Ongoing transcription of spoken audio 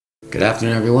Good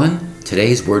afternoon, everyone.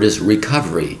 Today's word is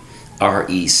recovery.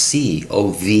 R-E-C-O-V-E-R-Y.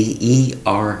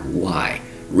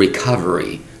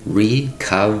 Recovery.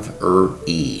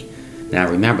 Recovery. Now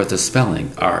remember the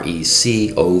spelling.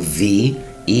 R-E-C-O-V-E-R-Y.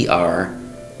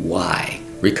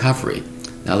 Recovery.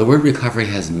 Now the word recovery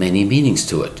has many meanings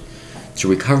to it. To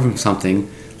recover from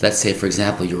something, let's say for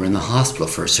example you're in the hospital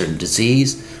for a certain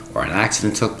disease or an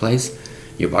accident took place,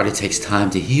 your body takes time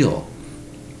to heal.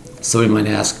 So we might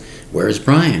ask, where's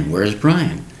Brian? Where's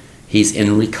Brian? He's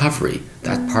in recovery.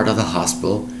 That part of the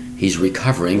hospital, he's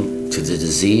recovering to the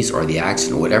disease or the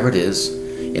accident, whatever it is,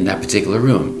 in that particular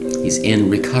room. He's in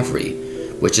recovery,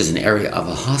 which is an area of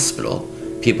a hospital.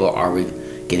 People are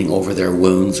getting over their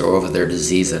wounds or over their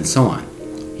disease and so on.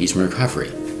 He's in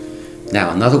recovery.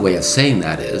 Now, another way of saying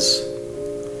that is,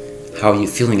 how are you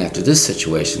feeling after this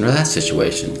situation or that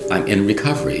situation? I'm in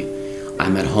recovery.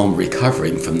 I'm at home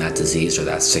recovering from that disease or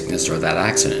that sickness or that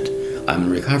accident. I'm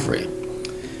in recovery.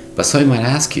 But somebody might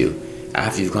ask you,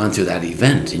 after you've gone through that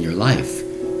event in your life,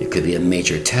 it could be a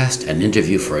major test, an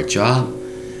interview for a job,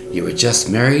 you were just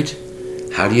married,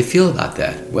 how do you feel about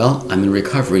that? Well, I'm in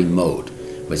recovery mode.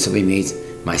 When somebody means,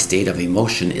 my state of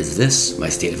emotion is this, my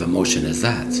state of emotion is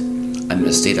that. I'm in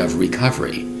a state of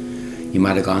recovery. You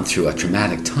might have gone through a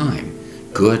traumatic time,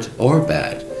 good or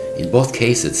bad. In both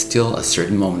cases, it's still a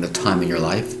certain moment of time in your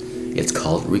life. It's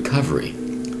called recovery.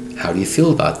 How do you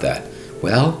feel about that?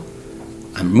 Well,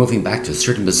 I'm moving back to a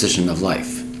certain position of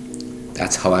life.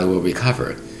 That's how I will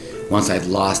recover. Once I've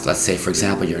lost, let's say, for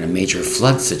example, you're in a major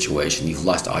flood situation, you've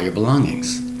lost all your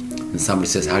belongings. And somebody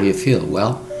says, how do you feel?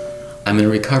 Well, I'm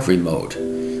in recovery mode.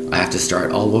 I have to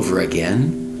start all over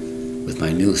again with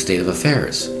my new state of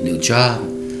affairs, new job,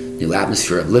 new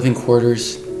atmosphere of living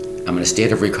quarters. I'm in a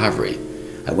state of recovery.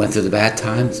 I went through the bad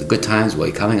times, the good times will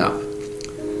be coming up.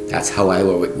 That's how I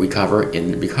will recover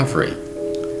in recovery.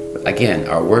 But again,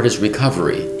 our word is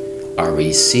recovery.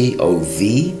 R-E-C-O-V-E-R-Y.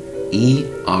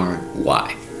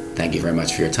 Thank you very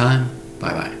much for your time.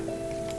 Bye-bye.